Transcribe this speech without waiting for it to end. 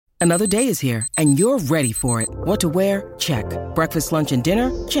Another day is here, and you're ready for it. What to wear? Check. Breakfast, lunch, and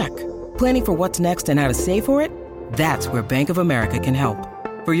dinner? Check. Planning for what's next and how to save for it? That's where Bank of America can help.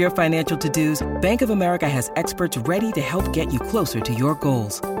 For your financial to-dos, Bank of America has experts ready to help get you closer to your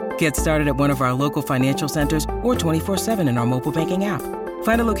goals. Get started at one of our local financial centers or 24/7 in our mobile banking app.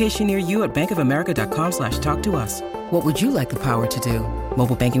 Find a location near you at bankofamerica.com/talktous. What would you like the power to do?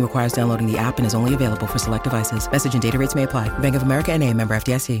 Mobile banking requires downloading the app and is only available for select devices. Message and data rates may apply. Bank of America N.A., member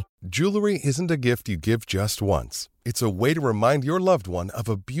FDIC. Jewelry isn't a gift you give just once. It's a way to remind your loved one of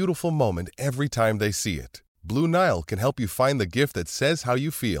a beautiful moment every time they see it. Blue Nile can help you find the gift that says how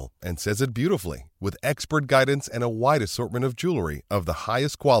you feel and says it beautifully, with expert guidance and a wide assortment of jewelry of the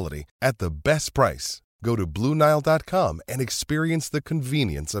highest quality at the best price. Go to BlueNile.com and experience the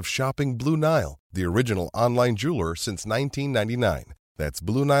convenience of shopping Blue Nile, the original online jeweler since 1999. That's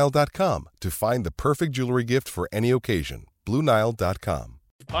BlueNile.com to find the perfect jewelry gift for any occasion. BlueNile.com.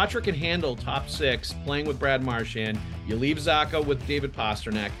 Patra can handle top six, playing with Brad Marchand. You leave Zacha with David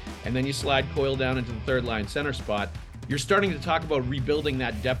Pasternak, and then you slide Coyle down into the third line center spot. You're starting to talk about rebuilding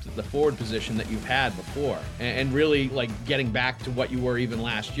that depth at the forward position that you've had before, and really like getting back to what you were even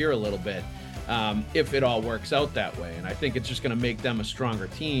last year a little bit, if it all works out that way. And I think it's just going to make them a stronger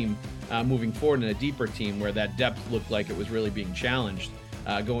team moving forward, and a deeper team where that depth looked like it was really being challenged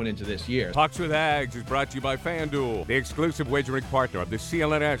going into this year. Pucks with Hags is brought to you by FanDuel, the exclusive wagering partner of the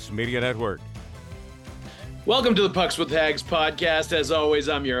CLNS Media Network. Welcome to the Pucks with Hags podcast. As always,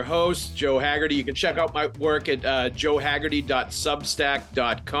 I'm your host, Joe Haggerty. You can check out my work at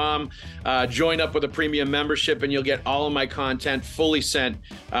joehaggerty.substack.com. Join up with a premium membership, and you'll get all of my content fully sent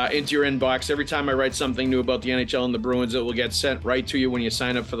into your inbox. Every time I write something new about the NHL and the Bruins, it will get sent right to you when you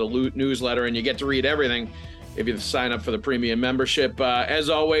sign up for the newsletter, and you get to read everything if you sign up for the premium membership. As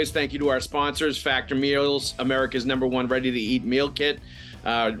always, thank you to our sponsors, Factor Meals, America's #1 ready-to-eat meal kit.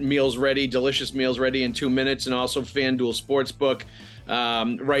 Meals ready, delicious meals ready in 2 minutes, and also FanDuel Sportsbook,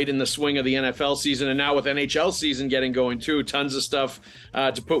 right in the swing of the NFL season, and now with NHL season getting going too, tons of stuff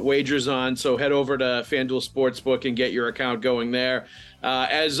to put wagers on. So head over to FanDuel Sportsbook and get your account going there.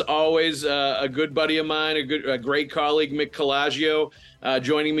 As always, a good buddy of mine, a great colleague, Mick Colageo,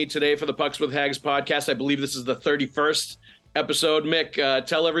 joining me today for the Pucks with Hags podcast. I believe this is the 31st episode. Mick,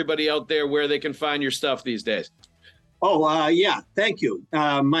 tell everybody out there where they can find your stuff these days. Yeah, thank you.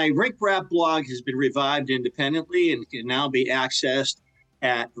 My Rink Rap blog has been revived independently and can now be accessed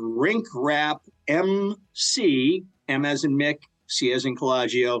at Rink Rap MC, M as in Mick, C as in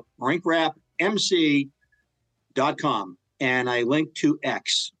Colageo, rinkrapmc.com. And I link to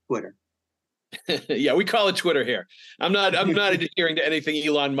X, Twitter. Yeah, we call it Twitter here. I'm not adhering to anything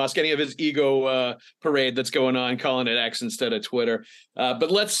Elon Musk, any of his ego parade that's going on, calling it X instead of Twitter. But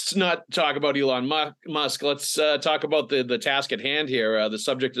let's not talk about Elon Musk. Let's talk about the task at hand here, the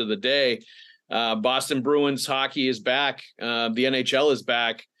subject of the day. Boston Bruins hockey is back. The NHL is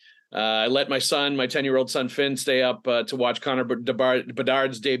back. I let my 10-year-old son Finn, stay up to watch Connor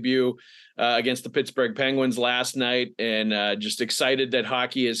Bedard's debut against the Pittsburgh Penguins last night, and just excited that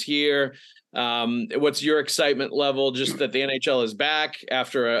hockey is here. What's your excitement level just that the NHL is back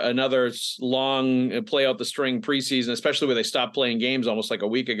after another long play out the string preseason, especially where they stopped playing games almost like a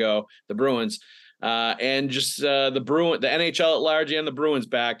week ago, the Bruins, and just the NHL at large and the Bruins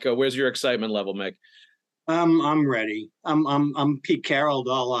back. Where's your excitement level, Mick? I'm ready. I'm Pete Carrolled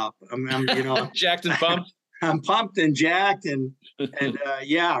all up. I'm jacked and pumped. I'm pumped and jacked and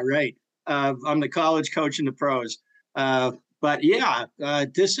yeah, right. I'm the college coach in the pros. But yeah,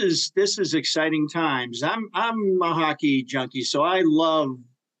 this is exciting times. I'm a hockey junkie, so I love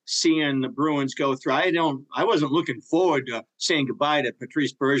seeing the Bruins go through. I wasn't looking forward to saying goodbye to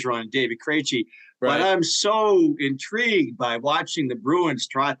Patrice Bergeron and David Krejci, right. But I'm so intrigued by watching the Bruins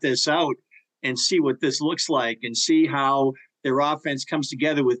trot this out and see what this looks like and see how their offense comes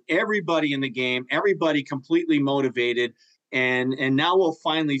together with everybody in the game, everybody completely motivated, and now we'll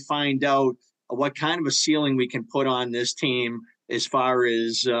finally find out what kind of a ceiling we can put on this team as far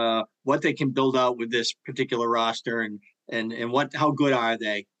as what they can build out with this particular roster and how good are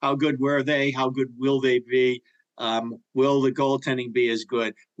they? How good were they? How good will they be? Will the goaltending be as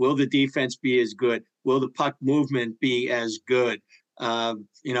good? Will the defense be as good? Will the puck movement be as good?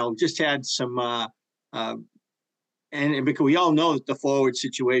 Just had some and because we all know that the forward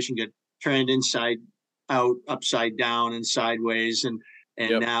situation got turned inside out, upside down, and sideways, and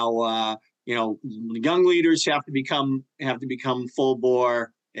yep. Now young leaders have to become full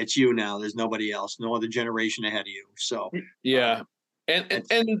bore. It's you now. There's nobody else. No other generation ahead of you. So yeah. And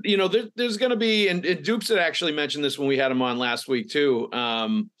there's going to be, and Dupes had actually mentioned this when we had him on last week too.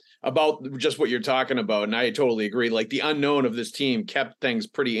 about just what you're talking about. And I totally agree. Like the unknown of this team kept things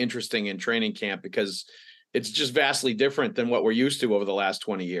pretty interesting in training camp because it's just vastly different than what we're used to over the last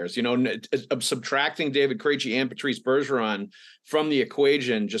 20 years. You know, subtracting David Krejci and Patrice Bergeron from the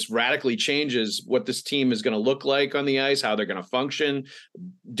equation just radically changes what this team is going to look like on the ice, how they're going to function.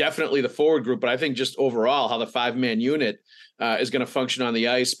 Definitely the forward group, but I think just overall how the 5-man unit is going to function on the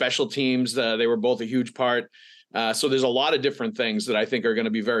ice. Special teams, they were both a huge part. So there's a lot of different things that I think are going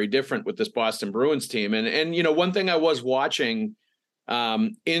to be very different with this Boston Bruins team. And you know, one thing I was watching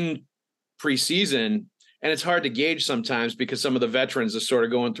in preseason, and it's hard to gauge sometimes because some of the veterans are sort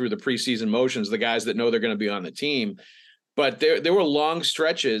of going through the preseason motions, the guys that know they're going to be on the team. But there were long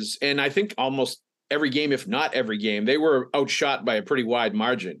stretches, and I think almost every game, if not every game, they were outshot by a pretty wide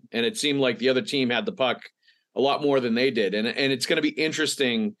margin. And it seemed like the other team had the puck a lot more than they did. And it's going to be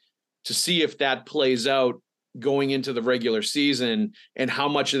interesting to see if that plays out going into the regular season and how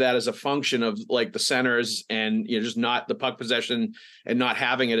much of that is a function of like the centers and, you know, just not the puck possession and not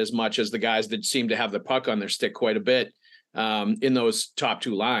having it as much as the guys that seem to have the puck on their stick quite a bit in those top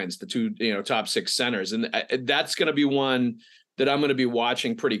two lines, the two, you know, top six centers. And that's going to be one that I'm going to be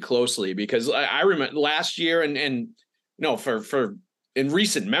watching pretty closely because I remember last year and no, for in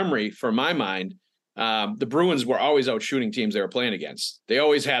recent memory, for my mind, the Bruins were always out shooting teams they were playing against. They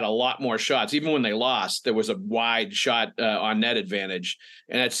always had a lot more shots. Even when they lost, there was a wide shot on net advantage.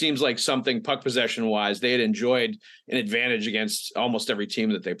 And it seems like something puck possession wise, they had enjoyed an advantage against almost every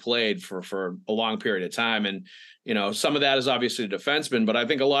team that they played for a long period of time. And, you know, some of that is obviously defensemen, but I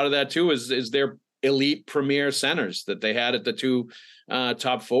think a lot of that too is their elite premier centers that they had at the two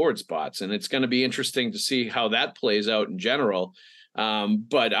top forward spots. And it's going to be interesting to see how that plays out in general.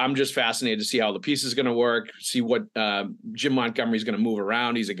 But I'm just fascinated to see how the piece is going to work, see what Jim Montgomery is going to move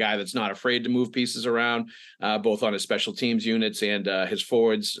around. He's a guy that's not afraid to move pieces around, both on his special teams units and his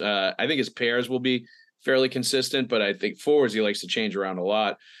forwards. I think his pairs will be fairly consistent, but I think forwards he likes to change around a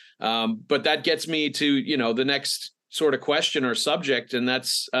lot. But that gets me to, you know, the next sort of question or subject, and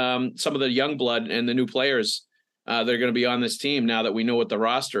that's some of the young blood and the new players that are going to be on this team now that we know what the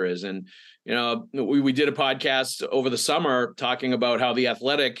roster is. And you know, we did a podcast over the summer talking about how the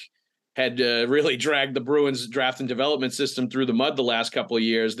Athletic had really dragged the Bruins draft and development system through the mud the last couple of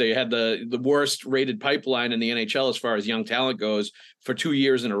years. They had the worst rated pipeline in the NHL as far as young talent goes for 2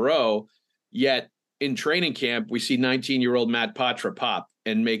 years in a row. Yet in training camp, we see 19-year-old Matt Patra pop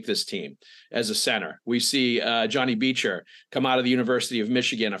and make this team as a center. We see Johnny Beecher come out of the University of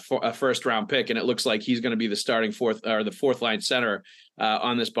Michigan, a first-round pick, and it looks like he's going to be the starting fourth-line center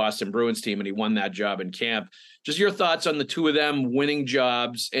on this Boston Bruins team, and he won that job in camp. Just your thoughts on the two of them winning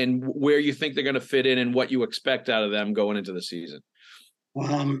jobs and where you think they're going to fit in and what you expect out of them going into the season.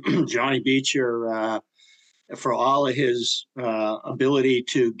 Johnny Beecher, for all of his ability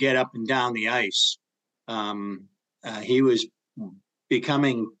to get up and down the ice, he was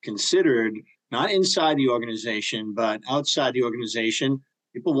becoming considered not inside the organization, but outside the organization.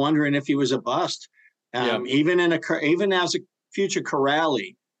 People wondering if he was a bust, even as a future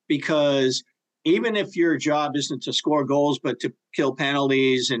Corrali, because even if your job isn't to score goals, but to kill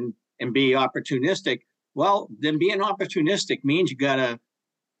penalties and be opportunistic, well, then being opportunistic means you got to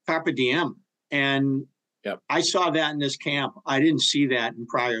carpe diem. And I saw that in this camp. I didn't see that in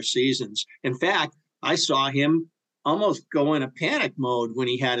prior seasons. In fact, I saw him almost go in a panic mode when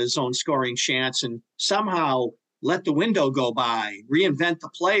he had his own scoring chance and somehow let the window go by, reinvent the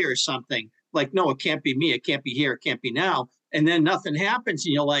play or something. Like, no, it can't be me. It can't be here. It can't be now. And then nothing happens.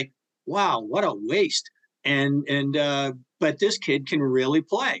 And you're like, wow, what a waste. But this kid can really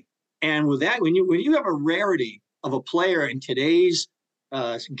play. And with that, when you have a rarity of a player in today's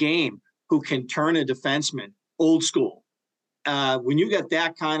game who can turn a defenseman old school, when you get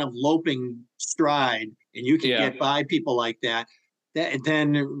that kind of loping stride and you can get by people like that,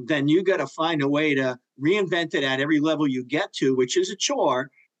 then you got to find a way to reinvent it at every level you get to, which is a chore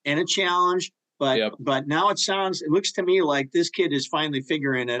and a challenge. But now it looks to me like this kid is finally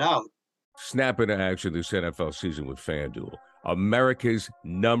figuring it out. Snap into action this NFL season with FanDuel, America's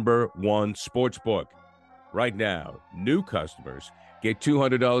 #1 sportsbook. Right now, new customers get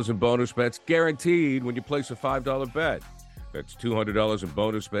 $200 in bonus bets guaranteed when you place a $5 bet. That's $200 in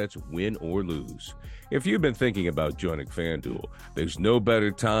bonus bets, win or lose. If you've been thinking about joining FanDuel, there's no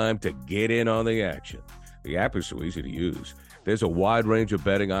better time to get in on the action. The app is so easy to use. There's a wide range of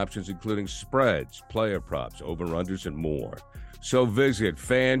betting options, including spreads, player props, over-unders, and more. So visit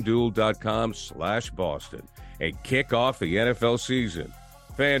FanDuel.com/Boston and kick off the NFL season.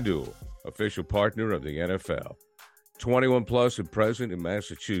 FanDuel, official partner of the NFL. 21 plus and present in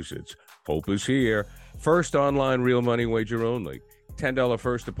Massachusetts. Hope is here. First online real money wager only. $10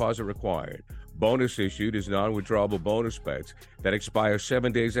 first deposit required. Bonus issued is non-withdrawable bonus bets that expire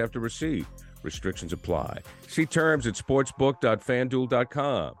 7 days after receipt. Restrictions apply. See terms at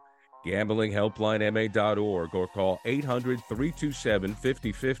sportsbook.fanduel.com. GamblingHelplineMA.org or call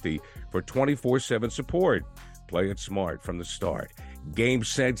 800-327-5050 for 24/7 support. Play it smart from the start.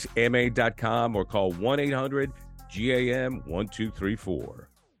 GameSenseMA.com or call 1-800-GAM-1234.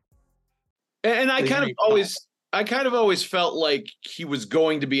 And I kind of always felt like he was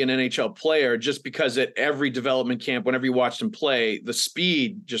going to be an NHL player just because at every development camp, whenever you watched him play, the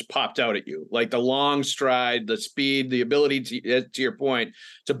speed just popped out at you. Like the long stride, the speed, the ability to your point,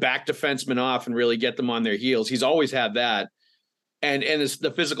 to back defensemen off and really get them on their heels. He's always had that. And it's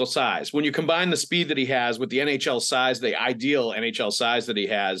the physical size. When you combine the speed that he has with the NHL size, the ideal NHL size that he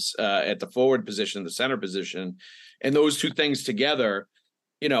has at the forward position, the center position, and those two things together,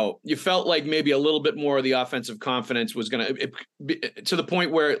 you know, you felt like maybe a little bit more of the offensive confidence was going to the point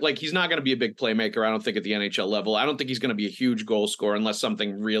where, like, he's not going to be a big playmaker. I don't think at the NHL level. I don't think he's going to be a huge goal scorer unless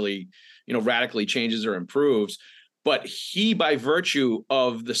something really, you know, radically changes or improves. But he, by virtue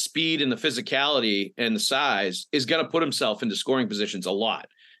of the speed and the physicality and the size, is going to put himself into scoring positions a lot.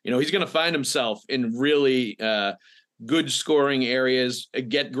 You know, he's going to find himself in really good scoring areas,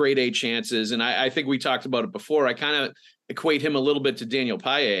 get grade A chances. And I think we talked about it before. I kind of equate him a little bit to Daniel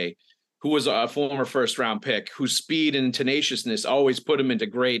Paille, who was a former first-round pick, whose speed and tenaciousness always put him into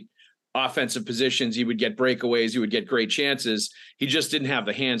great offensive positions. He would get breakaways. He would get great chances. He just didn't have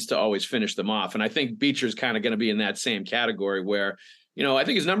the hands to always finish them off. And I think Beecher's kind of going to be in that same category where, you know, I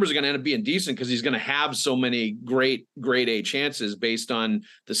think his numbers are going to end up being decent because he's going to have so many great grade A chances based on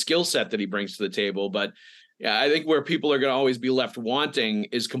the skill set that he brings to the table. But yeah, I think where people are going to always be left wanting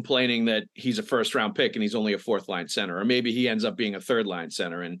is complaining that he's a first round pick and he's only a fourth line center, or maybe he ends up being a third line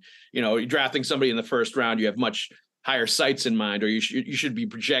center. And, you know, you're drafting somebody in the first round, you have much higher sights in mind, or you should be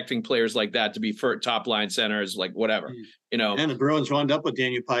projecting players like that to be for top line centers, like whatever, you know. And the Bruins wound up with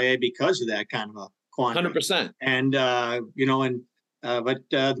Daniel Paille because of that kind of a quantity. 100%. And, you know, but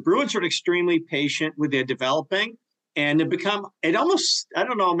the Bruins are extremely patient with their developing, and it almost, I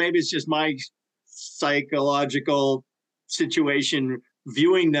don't know, maybe it's just my psychological situation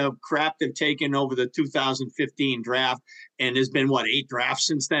viewing the crap they've taken over the 2015 draft, and there's been 8 drafts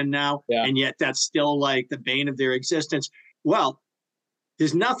since then now, and yet that's still like the bane of their existence. Well,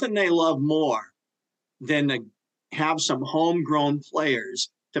 there's nothing they love more than to have some homegrown players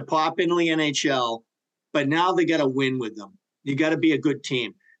to pop into the NHL, but now they got to win with them. You got to be a good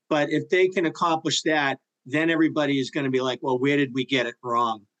team. But if they can accomplish that, then everybody is going to be like, well, where did we get it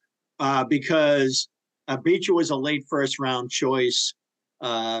wrong? Because Beecher was a late first round choice.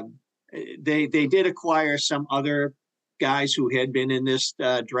 They did acquire some other guys who had been in this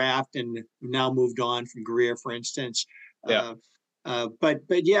draft and now moved on from Greer, for instance. But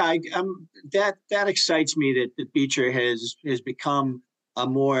yeah, that excites me that Beecher has become a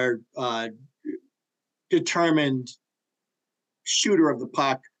more determined shooter of the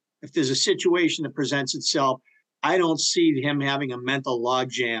puck. If there's a situation that presents itself, I don't see him having a mental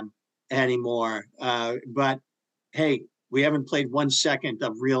logjam anymore. But hey, we haven't played 1 second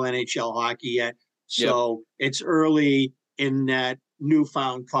of real NHL hockey yet. So it's early in that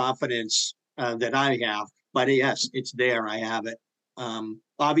newfound confidence that I have. But yes, it's there. I have it.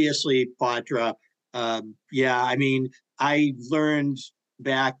 Obviously, Patra. I mean, I learned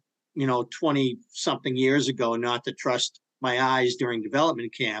back, 20-something years ago not to trust my eyes during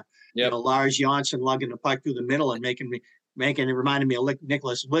development camp. Lars Jonsson lugging the puck through the middle and making it reminded me of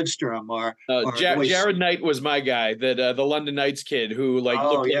Nicholas Lidstrom or Jared Knight was my guy, that the London Knights kid who looked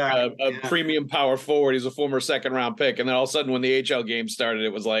like a premium power forward. He's a former second round pick, and then all of a sudden when the AHL game started,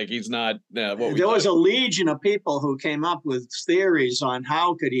 it was like he's not what we there was a legion of people who came up with theories on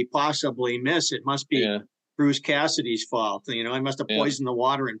how could he possibly miss. It must be Bruce Cassidy's fault. He must have poisoned the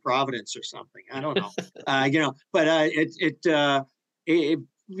water in Providence or something. I don't know. But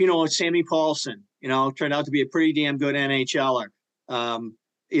Sammy Paulson, turned out to be a pretty damn good NHLer.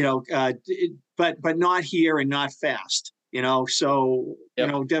 But not here and not fast.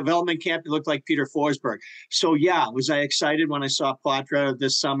 Development camp, it looked like Peter Forsberg. So was I excited when I saw Patra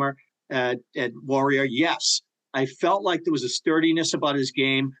this summer at Warrior? Yes. I felt like there was a sturdiness about his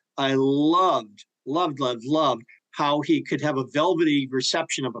game. I loved how he could have a velvety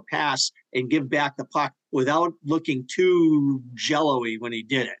reception of a pass and give back the puck without looking too jello-y when he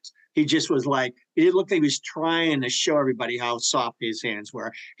did it. He just was like, it didn't look like he was trying to show everybody how soft his hands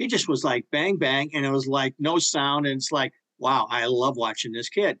were. He just was like bang, bang, and it was like no sound. And it's like, wow, I love watching this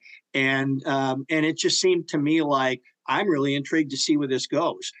kid. And it just seemed to me like I'm really intrigued to see where this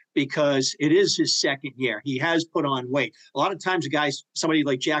goes because it is his second year. He has put on weight. A lot of times, somebody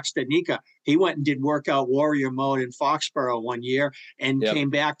like Jack Stednicka, he went and did workout warrior mode in Foxborough one year and came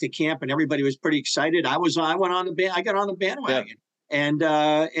back to camp, and everybody was pretty excited. I got on the bandwagon. Yep. And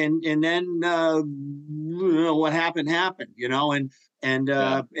then what happened, and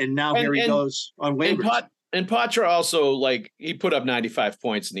now here he goes on waivers. And Patra also, like, he put up 95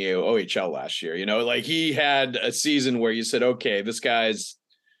 points in the OHL last year. Like, he had a season where you said, okay, this guy's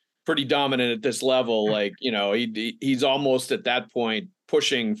pretty dominant at this level. Like, he's almost at that point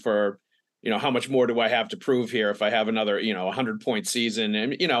pushing for, how much more do I have to prove here if I have another, 100-point season?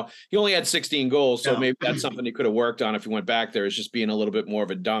 And, he only had 16 goals. So maybe that's something he could have worked on if he went back there, is just being a little bit more of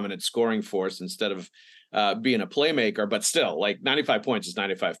a dominant scoring force instead of being a playmaker. But still, like, 95 points is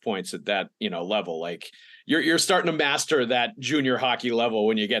 95 points at that, level. Like, you're starting to master that junior hockey level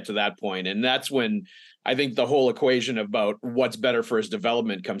when you get to that point. And that's when I think the whole equation about what's better for his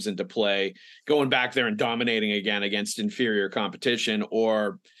development comes into play, going back there and dominating again against inferior competition,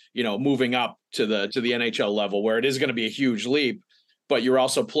 or, moving up to the NHL level where it is going to be a huge leap, but you're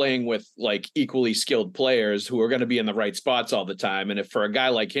also playing with like equally skilled players who are going to be in the right spots all the time. And if for a guy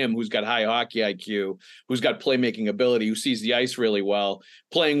like him, who's got high hockey IQ, who's got playmaking ability, who sees the ice really well,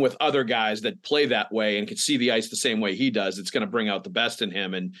 playing with other guys that play that way and can see the ice the same way he does, it's going to bring out the best in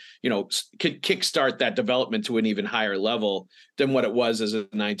him and, kickstart that development to an even higher level than what it was as a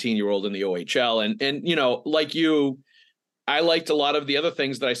 19-year-old in the OHL. And, like you, I liked a lot of the other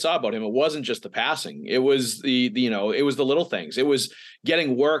things that I saw about him. It wasn't just the passing. It was it was the little things. It was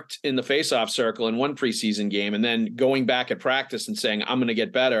getting worked in the faceoff circle in one preseason game and then going back at practice and saying, I'm going to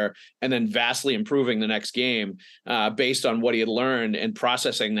get better, and then vastly improving the next game based on what he had learned and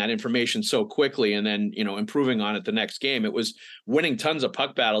processing that information so quickly and then, improving on it the next game. It was winning tons of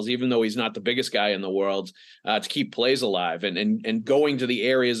puck battles, even though he's not the biggest guy in the world, to keep plays alive and going to the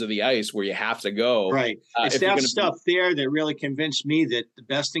areas of the ice where you have to go. Right. It's that stuff there that really convinced me that the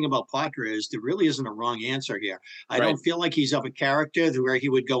best thing about Patra is there really isn't a wrong answer here. I don't feel like he's of a character where he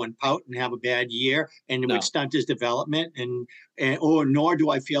would go and pout and have a bad year and it would stunt his development, or nor do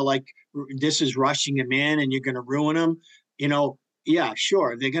I feel like this is rushing him in and you're going to ruin him. Yeah,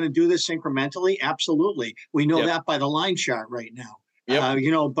 sure. They're going to do this incrementally. Absolutely. We know that by the line chart right now.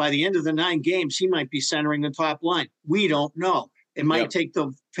 Yep. By the end of the 9 games, he might be centering the top line. We don't know. It might take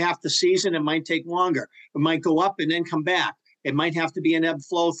half the season. It might take longer. It might go up and then come back. It might have to be an ebb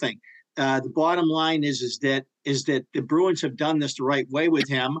flow thing. The bottom line is that the Bruins have done this the right way with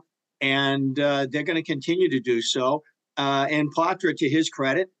him, and they're going to continue to do so. And Patra, to his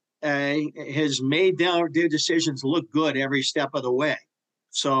credit, has made their decisions look good every step of the way.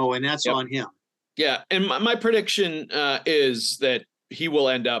 So, and that's on him. Yeah, and my prediction is that he will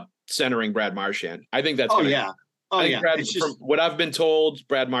end up centering Brad Marchand. I think that's from what I've been told,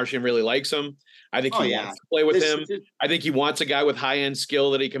 Brad Marchand really likes him. I think he wants to play with him. I think he wants a guy with high-end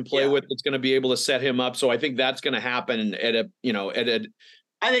skill that he can play with that's going to be able to set him up. So I think that's going to happen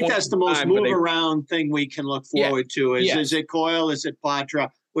I think that's the most move-around thing we can look forward to. Is it Coyle? Is it Patra?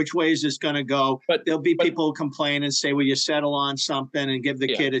 Which way is this going to go? But there'll be people who complain and say, "Will you settle on something and give the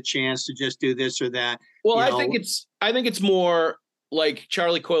kid a chance to just do this or that?" Well, I think it's more like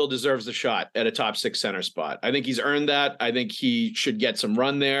Charlie Coyle deserves a shot at a top 6 center spot. I think he's earned that. I think he should get some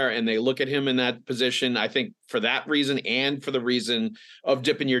run there, and they look at him in that position. I think for that reason and for the reason of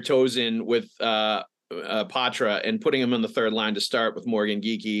dipping your toes in with Patra and putting him on the third line to start with Morgan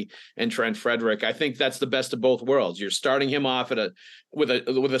Geekie and Trent Frederick. I think that's the best of both worlds. You're starting him off with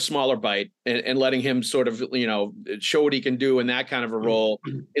a smaller bite and letting him sort of, show what he can do in that kind of a role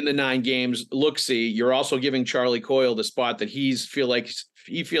in the 9 games. See, you're also giving Charlie Coyle the spot that he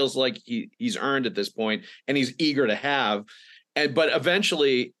feels like he's earned at this point and he's eager to have. But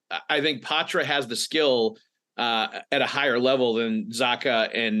eventually I think Patra has the skill at a higher level than Zacha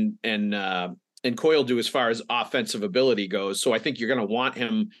and Coyle do as far as offensive ability goes. So I think you're going to want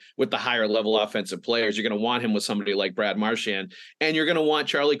him with the higher level offensive players. You're going to want him with somebody like Brad Marchand, and you're going to want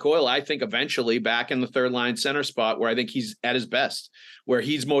Charlie Coyle, I think, eventually back in the third line center spot where I think he's at his best, where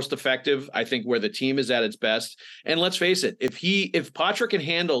he's most effective. I think where the team is at its best. And let's face it, if Patra can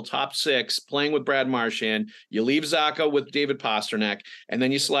handle top 6 playing with Brad Marchand, you leave Zacha with David Pastrnak, and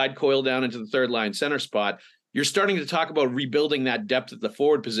then you slide Coyle down into the third line center spot. you're starting to talk about rebuilding that depth at the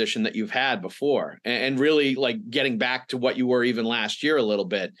forward position that you've had before, and really like getting back to what you were even last year a little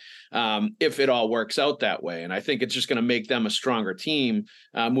bit, if it all works out that way. And I think it's just going to make them a stronger team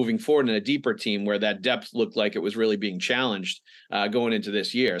moving forward, and a deeper team where that depth looked like it was really being challenged going into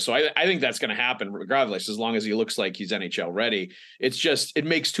this year. So I think that's going to happen regardless, as long as he looks like he's NHL ready. It's just, it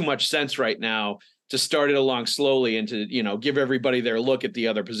makes too much sense right now to start it along slowly and to, give everybody their look at the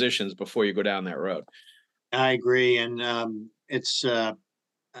other positions before you go down that road. I agree. And it's,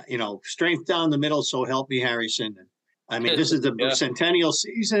 strength down the middle. So help me, Harry Sinden. I mean, this is the centennial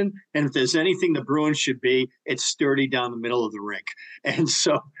season. And if there's anything the Bruins should be, it's sturdy down the middle of the rink. And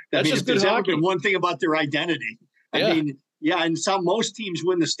so, if there's ever been one thing about their identity, and most teams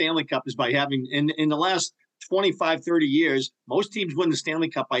win the Stanley Cup is by having, in the last 25, 30 years, most teams win the Stanley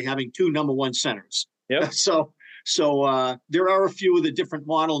Cup by having two number one centers. Yeah. So there are a few of the different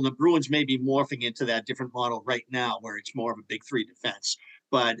model, and the Bruins may be morphing into that different model right now, where it's more of a big three defense.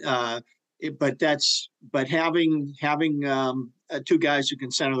 But having two guys who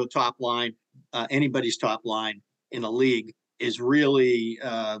can center the top line, anybody's top line in the league, is really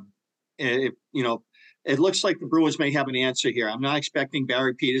it looks like the Bruins may have an answer here. I'm not expecting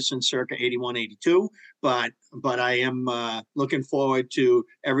Barry Peterson circa 81, 82, but I am looking forward to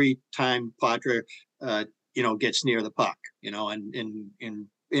every time Poitras gets near the puck, and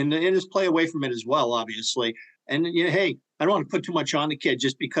his play away from it as well, obviously. And hey, I don't want to put too much on the kid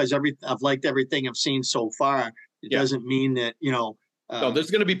just because I've liked everything I've seen so far. It doesn't mean that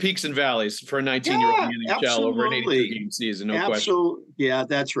there's going to be peaks and valleys for a 19-year-old in the NHL over an 82-game season, no question. Yeah,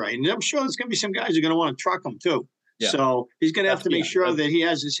 that's right. And I'm sure there's going to be some guys who are going to want to truck him too. Yeah. So he's going to have to make sure that he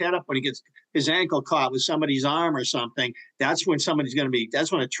has his head up when he gets his ankle caught with somebody's arm or something. That's when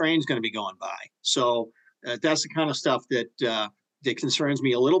that's when a train's going to be going by. So that's the kind of stuff that concerns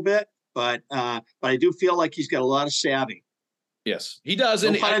me a little bit. But I do feel like he's got a lot of savvy. Yes, he does.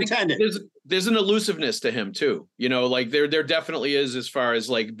 And I think there's an elusiveness to him too. Like there definitely is, as far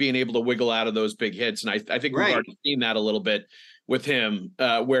as like being able to wiggle out of those big hits. And I think we've already seen that a little bit with him,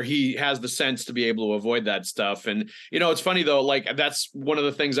 where he has the sense to be able to avoid that stuff. And, it's funny though, like that's one of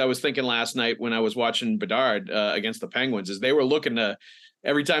the things I was thinking last night when I was watching Bedard against the Penguins, is they were looking to,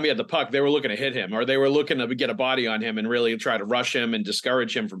 every time he had the puck, they were looking to hit him, or they were looking to get a body on him and really try to rush him and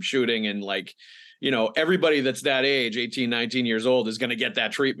discourage him from shooting. And like, everybody that's that age, 18, 19 years old, is going to get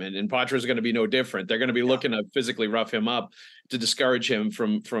that treatment. And Poitras is going to be no different. They're going to be looking to physically rough him up to discourage him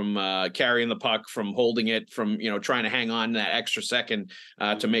from carrying the puck, from holding it, from, trying to hang on that extra second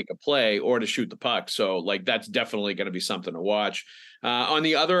to make a play or to shoot the puck. So like, that's definitely going to be something to watch. On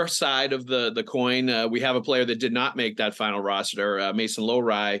the other side of the coin, we have a player that did not make that final roster, Mason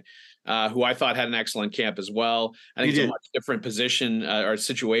Lohrei, who I thought had an excellent camp as well. I think it's a much different position or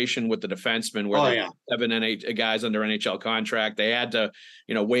situation with the defenseman, where they have 7 guys under NHL contract. They had to,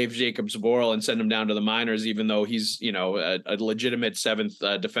 waive Jacob Zboril and send him down to the minors, even though he's, a legitimate 7th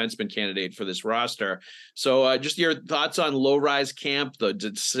defenseman candidate for this roster. So just your thoughts on Lohrei's camp, the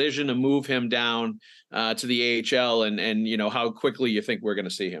decision to move him down to the AHL, and how quickly you think we're going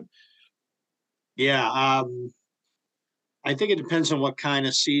to see him. Yeah. I think it depends on what kind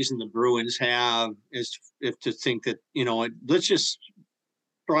of season the Bruins have, if to think that, let's just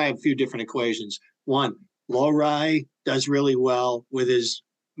try a few different equations. One, Lohrei does really well with his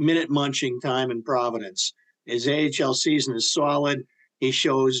minute munching time in Providence. His AHL season is solid. He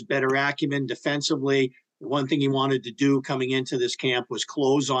shows better acumen defensively. The one thing he wanted to do coming into this camp was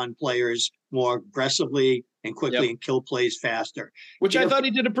close on players more aggressively and quickly and kill plays faster. Which I thought he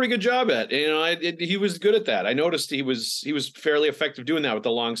did a pretty good job at. He was good at that. I noticed he was fairly effective doing that with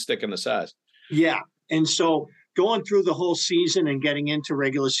the long stick and the size. Yeah. And so going through the whole season and getting into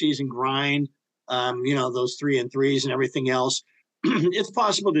regular season grind, those 3-3s and everything else, it's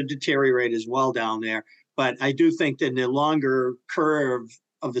possible to deteriorate as well down there. But I do think that in the longer curve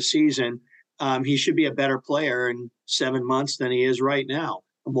of the season, he should be a better player in 7 months than he is right now,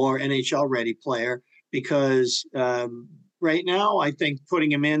 a more NHL ready player. Because right now, I think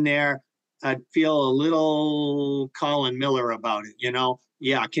putting him in there, I'd feel a little Colin Miller about it.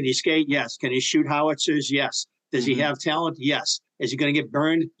 Yeah, can he skate? Yes. Can he shoot howitzers? Yes. Does he have talent? Yes. Is he going to get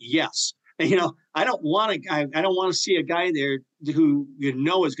burned? Yes. And, I don't want to see a guy there who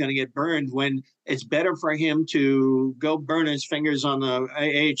is going to get burned, when it's better for him to go burn his fingers on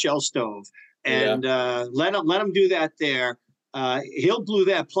the AHL stove and let him do that there. He'll do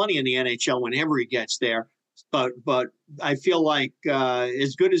that plenty in the NHL whenever he gets there. But I feel like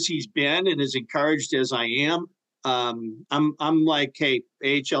as good as he's been and as encouraged as I am, I'm like, hey,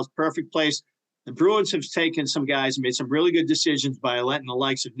 AHL's perfect place. The Bruins have taken some guys and made some really good decisions by letting the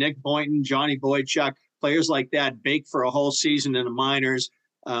likes of Nick Boynton, Johnny Boychuk, players like that bake for a whole season in the minors.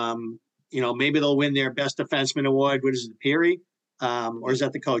 Maybe they'll win their best defenseman award. What is it, Peary? Or is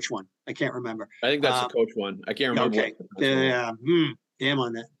that the coach one? I can't remember. I think that's the coach one. I can't remember. Okay. Damn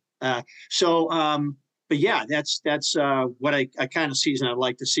on that. But yeah, that's what I kind of season I'd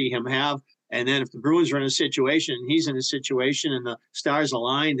like to see him have. And then if the Bruins are in a situation, and he's in a situation, and the stars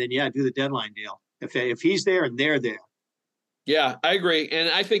align, then yeah, do the deadline deal. If he's there and they're there. Yeah, I agree, and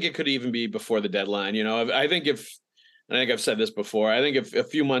I think it could even be before the deadline. I think I've said this before. I think if a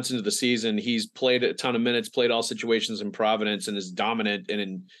few months into the season, he's played a ton of minutes, played all situations in Providence, and is dominant,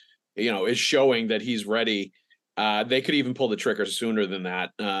 and is showing that he's ready. They could even pull the trigger sooner than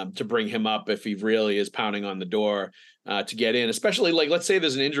that to bring him up if he really is pounding on the door to get in, especially like, let's say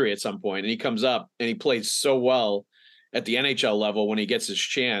there's an injury at some point and he comes up and he plays so well at the NHL level when he gets his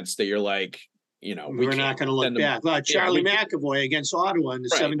chance that you're like, we're not going to look back. Well, Charlie McAvoy against Ottawa in the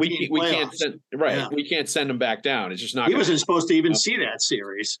 17 playoffs. We can't send him back down. It's just not. He wasn't supposed to even see that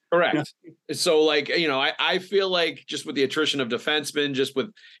series. Correct. So, I feel like just with the attrition of defensemen, just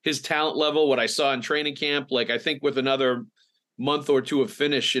with his talent level, what I saw in training camp, I think with another month or two of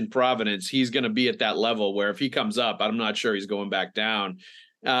finish in Providence, he's going to be at that level where if he comes up, I'm not sure he's going back down.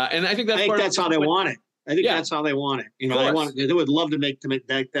 And I think that's how they want it. I think that's how they want it. They would love to make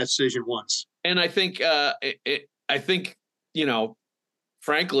that decision once. And I think,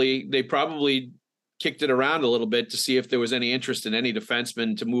 frankly, they probably kicked it around a little bit to see if there was any interest in any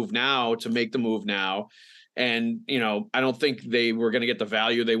defenseman to make the move now. And, I don't think they were going to get the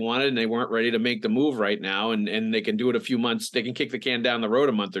value they wanted, and they weren't ready to make the move right now. And they can do it a few months. They can kick the can down the road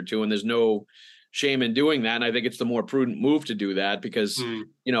a month or two, and there's no shame in doing that. And I think it's the more prudent move to do that because,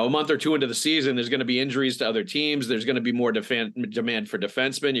 a month or two into the season, there's going to be injuries to other teams. There's going to be more demand for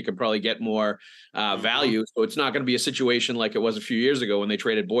defensemen. You can probably get more value. So it's not going to be a situation like it was a few years ago when they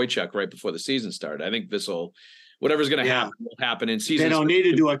traded Boychuk right before the season started. I think whatever's going to happen will happen in season. They don't need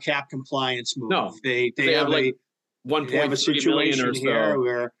to do a cap compliance move. No, they have like 1.3 situation here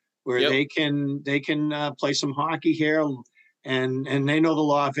so. where they can play some hockey here. And they know the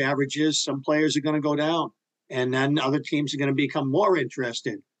law of averages. Some players are going to go down, and then other teams are going to become more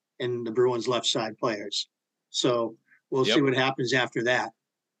interested in the Bruins left side players. So we'll see what happens after that.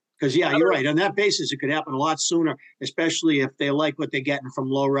 Because, you're right. On that basis, it could happen a lot sooner, especially if they like what they're getting from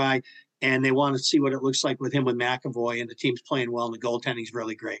Lowry and they want to see what it looks like with him with McAvoy and the team's playing well and the goaltending's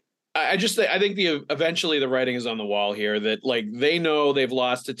really great. I think eventually the writing is on the wall here that they know they've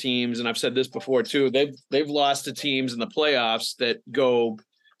lost to teams, and I've said this before too. They've lost to teams in the playoffs that go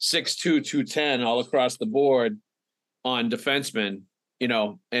 6-2, 2-10 all across the board on defensemen,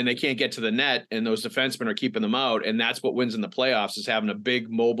 and they can't get to the net, and those defensemen are keeping them out, and that's what wins in the playoffs is having a big,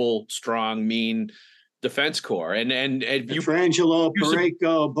 mobile, strong, mean defense core. And Petrangelo,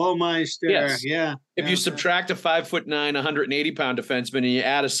 Parayko, Baumeister. If you subtract a 5'9", 180-pound defenseman and you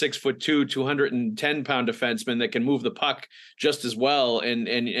add a 6'2", 210-pound defenseman that can move the puck just as well and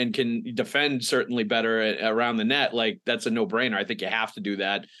can defend certainly better around the net, that's a no-brainer. I think you have to do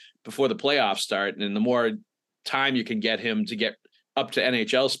that before the playoffs start. And the more time you can get him to get up to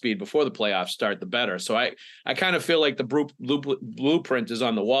NHL speed before the playoffs start, the better. So I kind of feel like the blueprint is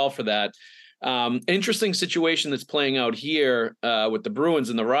on the wall for that. Interesting situation that's playing out here with the Bruins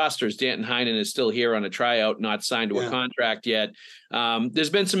and the rosters. Danton Heinen is still here on a tryout, not signed to a contract yet.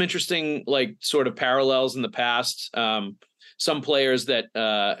 There's been some interesting sort of parallels in the past. Some players that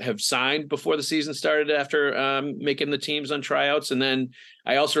have signed before the season started after making the teams on tryouts. And then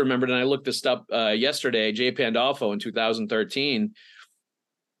I also remembered, and I looked this up yesterday, Jay Pandolfo in 2013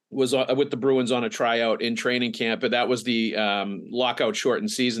 was with the Bruins on a tryout in training camp, but that was the lockout shortened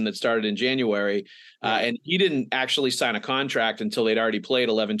season that started in January. And he didn't actually sign a contract until they'd already played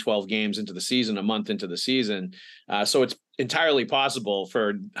 11, 12 games into the season, a month into the season. So it's entirely possible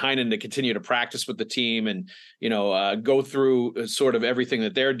for Heinen to continue to practice with the team and, go through sort of everything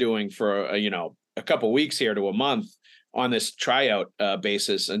that they're doing for, a couple weeks here to a month on this tryout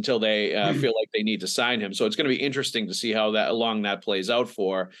basis until they feel like they need to sign him. So it's going to be interesting to see how long that plays out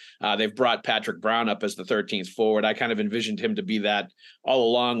for. They've brought Patrick Brown up as the 13th forward. I kind of envisioned him to be that all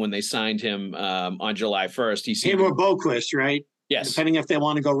along when they signed him on July 1st. Him or Boquist, right? Yes. Depending if they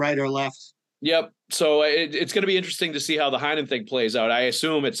want to go right or left. Yep. So it's going to be interesting to see how the Heinen thing plays out. I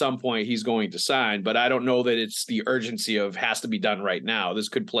assume at some point he's going to sign, but I don't know that it's the urgency of has to be done right now. This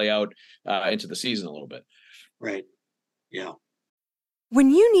could play out into the season a little bit. Right. Yeah. When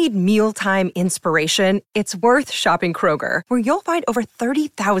you need mealtime inspiration, it's worth shopping Kroger, where you'll find over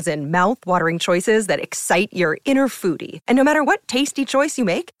 30,000 mouth-watering choices that excite your inner foodie. And no matter what tasty choice you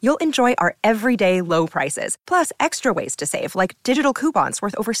make, you'll enjoy our everyday low prices, plus extra ways to save, like digital coupons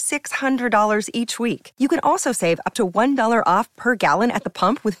worth over $600 each week. You can also save up to $1 off per gallon at the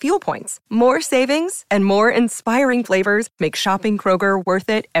pump with fuel points. More savings and more inspiring flavors make shopping Kroger worth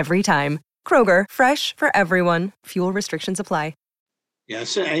it every time. Kroger, fresh for everyone. Fuel restrictions apply.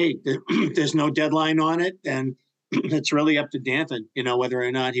 Yes, hey, there's no deadline on it, and it's really up to Danton, whether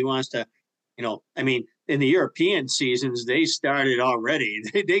or not he wants to, I mean, in the European seasons, they started already.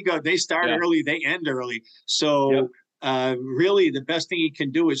 They start early, they end early. So really the best thing he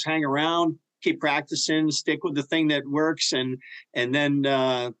can do is hang around, keep practicing, stick with the thing that works. And then,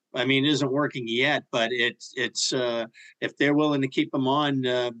 it isn't working yet, but it's if they're willing to keep him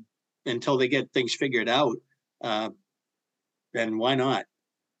on until they get things figured out, then why not?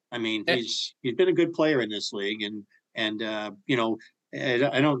 I mean, he's been a good player in this league, and I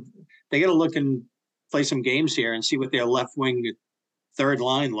don't. They got to look and play some games here and see what their left wing third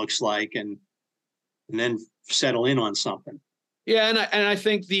line looks like, and then settle in on something. Yeah, and I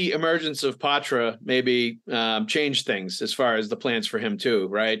think the emergence of Patra maybe changed things as far as the plans for him too,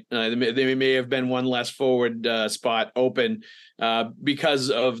 right? There may have been one less forward spot open because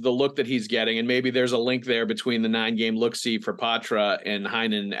of the look that he's getting, and maybe there's a link there between the 9-game look-see for Patra and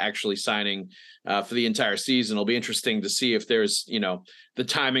Heinen actually signing for the entire season. It'll be interesting to see if there's, the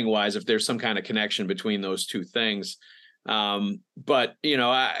timing-wise, if there's some kind of connection between those two things. But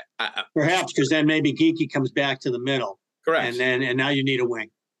I perhaps because then maybe Geekie comes back to the middle. Correct. And now you need a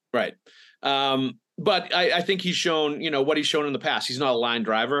wing. Right. But I think he's shown, what he's shown in the past. He's not a line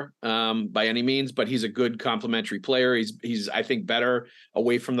driver by any means, but he's a good complementary player. He's I think better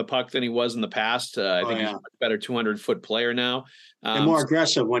away from the puck than he was in the past. I think he's a much better 200-foot player now. And more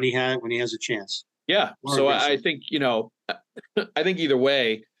aggressive when he has a chance. Yeah. So aggressive. I think, I think either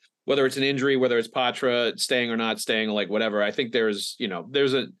way, whether it's an injury, whether it's Patra staying or not staying, like whatever, I think there's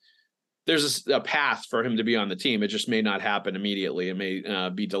a path for him to be on the team. It just may not happen immediately. It may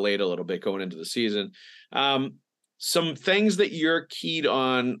be delayed a little bit going into the season. Some things that you're keyed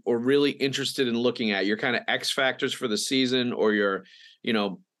on or really interested in looking at, your kind of X factors for the season, or your,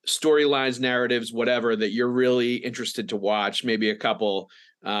 storylines, narratives, whatever, that you're really interested to watch, maybe a couple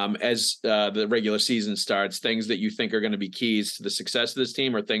as the regular season starts, things that you think are going to be keys to the success of this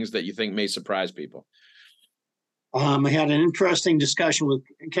team, or things that you think may surprise people. I had an interesting discussion with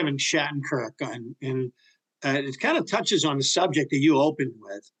Kevin Shattenkirk and it kind of touches on the subject that you opened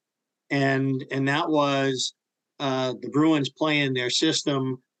with. And that was the Bruins playing their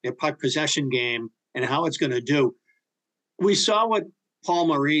system, their puck possession game, and how it's going to do. We saw what Paul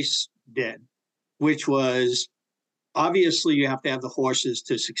Maurice did, which was obviously you have to have the horses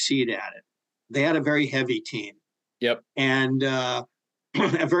to succeed at it. They had a very heavy team. Yep. And a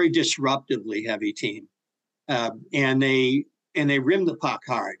very disruptively heavy team. And they rimmed the puck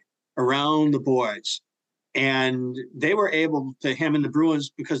hard around the boards, and they were able to hem in the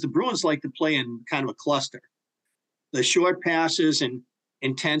Bruins, because the Bruins like to play in kind of a cluster. The short passes and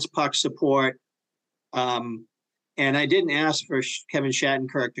intense puck support. And I didn't ask for Kevin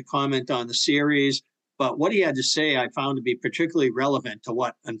Shattenkirk to comment on the series, but what he had to say I found to be particularly relevant to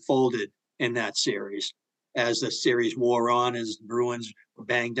what unfolded in that series as the series wore on, as the Bruins were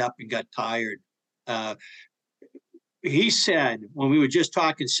banged up and got tired. He said, when we were just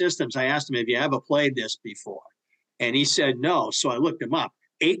talking systems, I asked him, have you ever played this before? And he said, no. So I looked him up.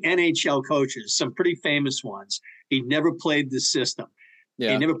 8 NHL coaches, some pretty famous ones. He never played this system.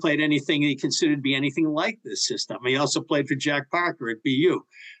 Yeah. He never played anything he considered to be anything like this system. He also played for Jack Parker at BU.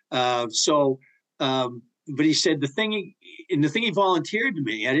 But he said the thing he volunteered to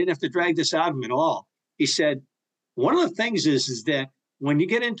me, I didn't have to drag this out of him at all. He said, one of the things is that when you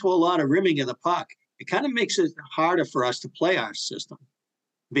get into a lot of rimming of the puck, it kind of makes it harder for us to play our system,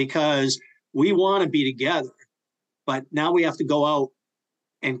 because we want to be together, but now we have to go out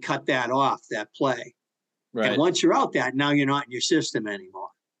and cut that off, that play. Right. And once you're out that, now you're not in your system anymore.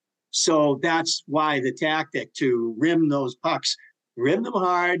 So that's why the tactic to rim those pucks, rim them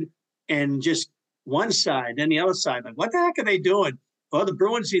hard, and just one side, then the other side. Like, what the heck are they doing? Well, the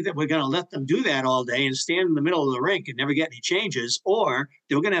Bruins either we're going to let them do that all day and stand in the middle of the rink and never get any changes, or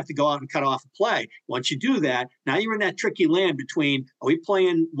they're going to have to go out and cut off a play. Once you do that, now you're in that tricky land between, are we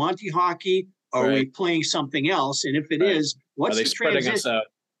playing Monty hockey, or are we playing something else? And if it is, what's the transition?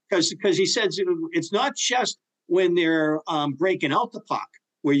 Because he says it's not just when they're breaking out the puck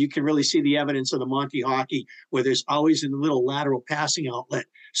where you can really see the evidence of the Monty hockey, where there's always a little lateral passing outlet.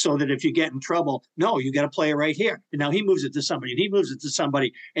 so that if you get in trouble, no, you got to play it right here. And now he moves it to somebody, and he moves it to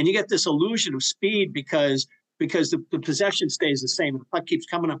somebody, and you get this illusion of speed because the possession stays the same and the puck keeps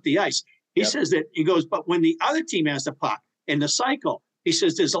coming up the ice. He says that he goes, but when the other team has the puck in the cycle, he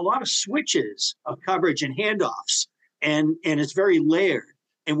says there's a lot of switches of coverage and handoffs, and it's very layered.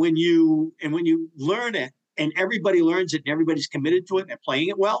 And when you learn it, and everybody learns it, and everybody's committed to it, and they're playing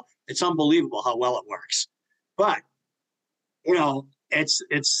it well, it's unbelievable how well it works. But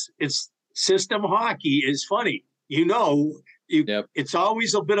it's system hockey is funny. It's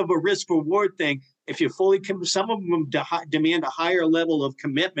always a bit of a risk reward thing. If you some of them demand a higher level of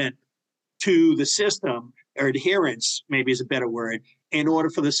commitment to the system, or adherence, maybe is a better word, in order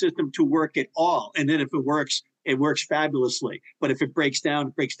for the system to work at all. And then if it works fabulously. But if it breaks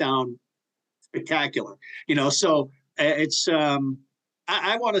down, spectacular. So it's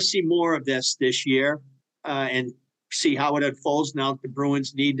I want to see more of this year and see how it unfolds now that the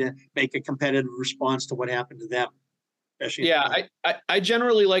Bruins need to make a competitive response to what happened to them. I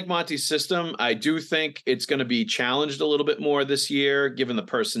generally like Monty's system. I do think it's going to be challenged a little bit more this year, given the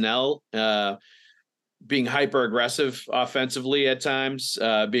personnel being hyper aggressive offensively at times,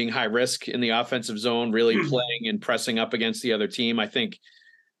 being high risk in the offensive zone, really playing and pressing up against the other team. I think,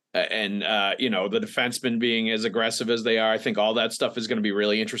 the defensemen being as aggressive as they are, I think all that stuff is going to be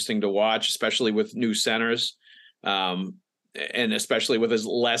really interesting to watch, especially with new centers. And especially with his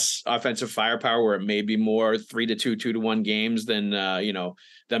less offensive firepower, where it may be more 3-2, 2-1 games than,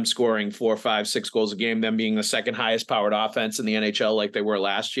 them scoring 4, 5, 6 goals a game, them being the second highest powered offense in the NHL like they were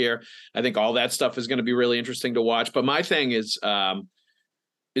last year. I think all that stuff is going to be really interesting to watch. But my thing is the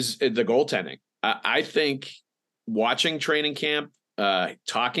goaltending. I think watching training camp,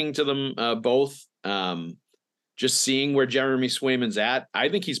 talking to them both, just seeing where Jeremy Swayman's at, I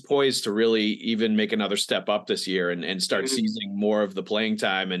think he's poised to really even make another step up this year and start seizing more of the playing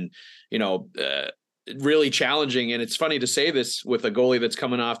time and, really challenging. And it's funny to say this with a goalie that's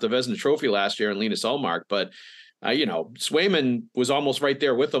coming off the Vezina Trophy last year and Linus Ullmark, but Swayman was almost right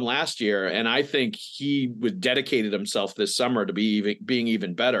there with him last year. And I think he dedicated himself this summer to being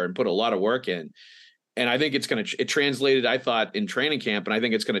even better and put a lot of work in. And I think it translated, I thought, in training camp, and I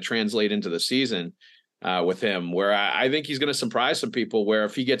think it's going to translate into the season with him, where I think he's going to surprise some people, where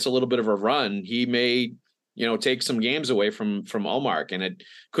if he gets a little bit of a run, he may, take some games away from Ullmark, and it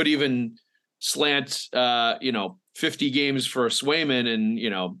could even slant, 50 games for Swayman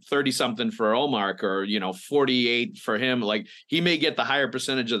and, 30 something for Ullmark, or, 48 for him. Like, he may get the higher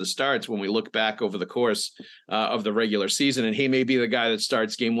percentage of the starts when we look back over the course of the regular season. And he may be the guy that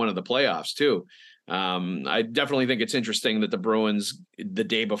starts game one of the playoffs too. I definitely think it's interesting that the Bruins, the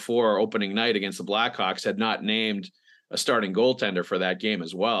day before opening night against the Blackhawks, had not named a starting goaltender for that game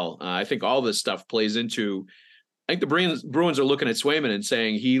as well. I think all this stuff plays into, I think the Bruins are looking at Swayman and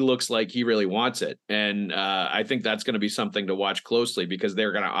saying he looks like he really wants it. And I think that's going to be something to watch closely, because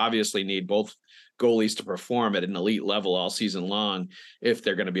they're going to obviously need both goalies to perform at an elite level all season long if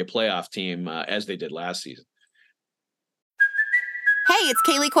they're going to be a playoff team, as they did last season. Hey, it's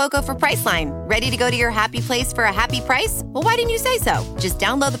Kaylee Cuoco for Priceline. Ready to go to your happy place for a happy price? Well, why didn't you say so? Just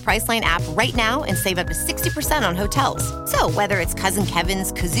download the Priceline app right now and save up to 60% on hotels. So whether it's Cousin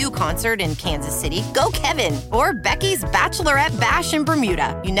Kevin's Kazoo Concert in Kansas City, go Kevin, or Becky's Bachelorette Bash in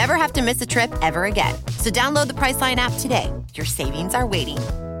Bermuda, you never have to miss a trip ever again. So download the Priceline app today. Your savings are waiting.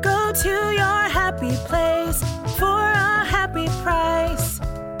 Go to your happy place for a happy price.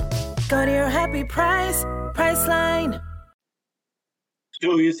 Go to your happy price, Priceline.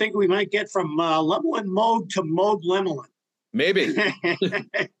 Do you think we might get from Lemelin mode to mode Lemelin? Maybe.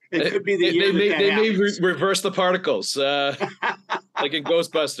 It could be the year they may reverse the particles, like in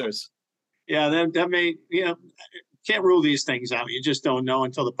Ghostbusters. Yeah, that may, can't rule these things out. You just don't know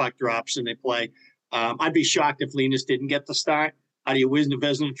until the puck drops and they play. I'd be shocked if Linus didn't get the start. How do you win the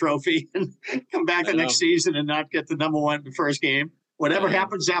Vezina Trophy and come back the next season and not get the number one in the first game? Whatever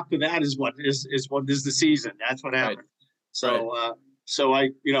happens after that is what is the season. That's what happened. Right. So I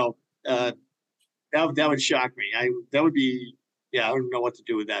that would shock me. That would be, I don't know what to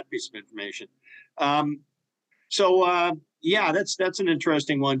do with that piece of information. That's an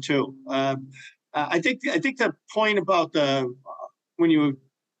interesting one too. I think the point about when you were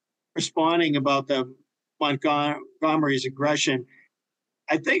responding about the Montgomery's aggression,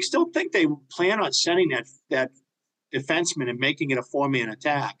 I still think they plan on sending that defenseman and making it a 4-man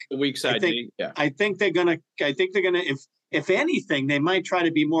attack. The weak side. I think they're gonna if anything, they might try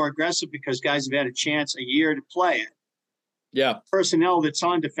to be more aggressive because guys have had a chance a year to play it. Yeah. Personnel that's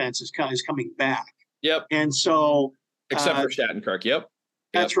on defense is coming back. Yep. And so. Except for Shattenkirk. Yep.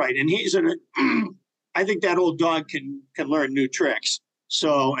 That's right. And I think that old dog can learn new tricks.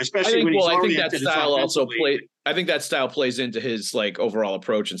 So especially when he's oriented as offensively. I think that style plays into his like overall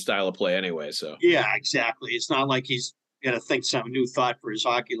approach and style of play anyway. So yeah, exactly. It's not like he's going to think some new thought for his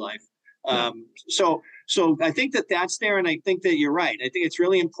hockey life. No. So I think that's there, and I think that you're right. I think it's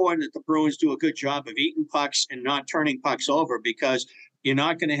really important that the Bruins do a good job of eating pucks and not turning pucks over, because you're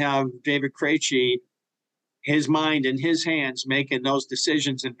not going to have David Krejci, his mind in his hands, making those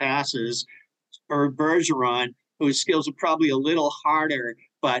decisions and passes, or Bergeron, whose skills are probably a little harder,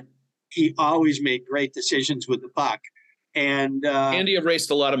 but he always made great decisions with the puck. And he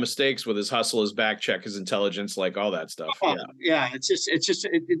erased a lot of mistakes with his hustle, his back check, his intelligence, like all that stuff. It's just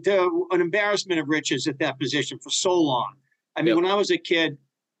an embarrassment of riches at that position for so long. I mean, when I was a kid,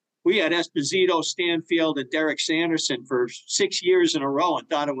 we had Esposito, Stanfield, and Derek Sanderson for 6 years in a row, and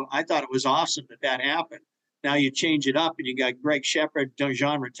I thought it was awesome that happened. Now you change it up, and you got Greg Shepard,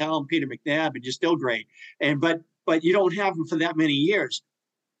 Jean Rattel, and Peter McNabb, and you're still great. And but you don't have them for that many years.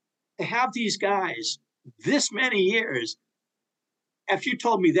 To have these guys this many years, if you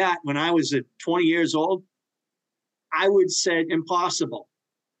told me that when I was 20 years old, I would say impossible.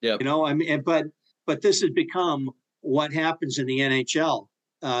 Yeah, I mean, but this has become what happens in the NHL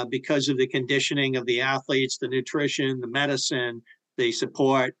because of the conditioning of the athletes, the nutrition, the medicine, the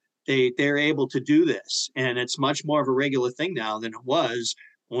support. They're able to do this, and it's much more of a regular thing now than it was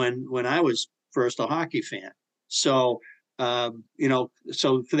when I was first a hockey fan. So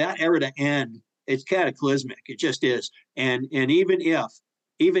so for that era to end, it's cataclysmic. It just is. And even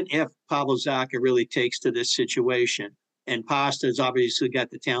if Pavel Zacha really takes to this situation, and Pasta's obviously got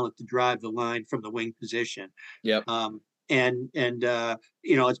the talent to drive the line from the wing position. Yep.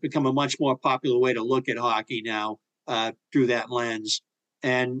 It's become a much more popular way to look at hockey now through that lens.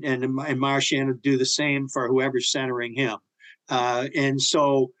 And Marchand will do the same for whoever's centering him.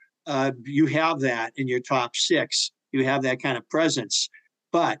 So you have that in your top six. You have that kind of presence,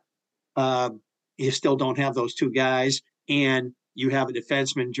 but you still don't have those two guys, and you have a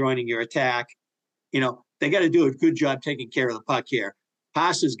defenseman joining your attack. They got to do a good job taking care of the puck here.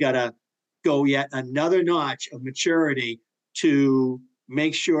 Pasta's got to go yet another notch of maturity to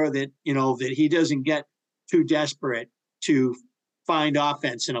make sure that, that he doesn't get too desperate to find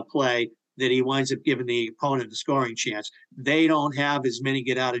offense in a play that he winds up giving the opponent a scoring chance. They don't have as many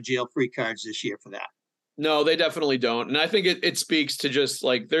get out of jail free cards this year for that. No, they definitely don't. And I think it speaks to just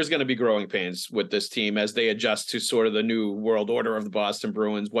like there's going to be growing pains with this team as they adjust to sort of the new world order of the Boston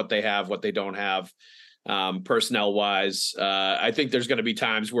Bruins, what they have, what they don't have, personnel wise. I think there's going to be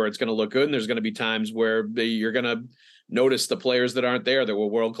times where it's going to look good, and there's going to be times where you're going to notice the players that aren't there, that were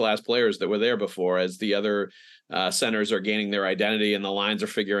world-class players that were there before, as the other centers are gaining their identity and the lines are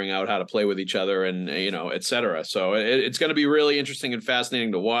figuring out how to play with each other, and, et cetera. So it's going to be really interesting and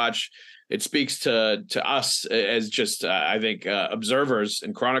fascinating to watch. It speaks to us as just, I think, observers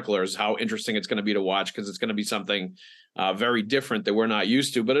and chroniclers, how interesting it's going to be to watch, because it's going to be something very different that we're not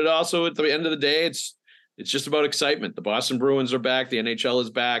used to. But it also, at the end of the day, it's just about excitement. The Boston Bruins are back. The NHL is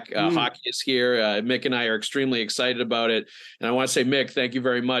back. Hockey is here. Mick and I are extremely excited about it. And I want to say, Mick, thank you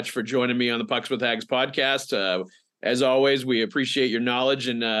very much for joining me on the Pucks with Hags podcast. As always, we appreciate your knowledge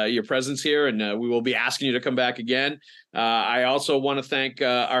and your presence here, and we will be asking you to come back again. I also want to thank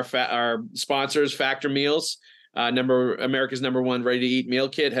our sponsors, Factor Meals, America's #1 ready-to-eat meal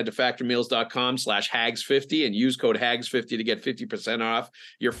kit. Head to factormeals.com/hags50 and use code hags50 to get 50% off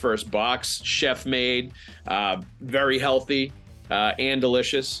your first box. Chef-made, very healthy, and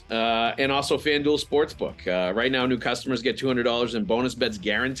delicious. And also FanDuel Sportsbook. Right now, new customers get $200 in bonus bets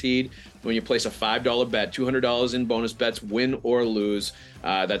guaranteed when you place a $5 bet. $200 in bonus bets, win or lose.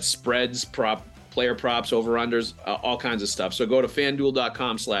 That's spreads, player props, over-unders, all kinds of stuff. So go to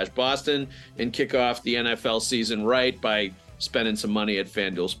FanDuel.com/Boston and kick off the NFL season right by spending some money at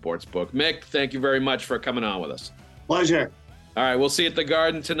FanDuel Sportsbook. Mick, thank you very much for coming on with us. Pleasure. All right, we'll see you at the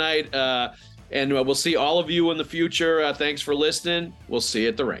Garden tonight. And we'll see all of you in the future. Thanks for listening. We'll see you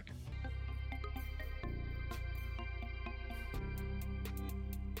at the rink.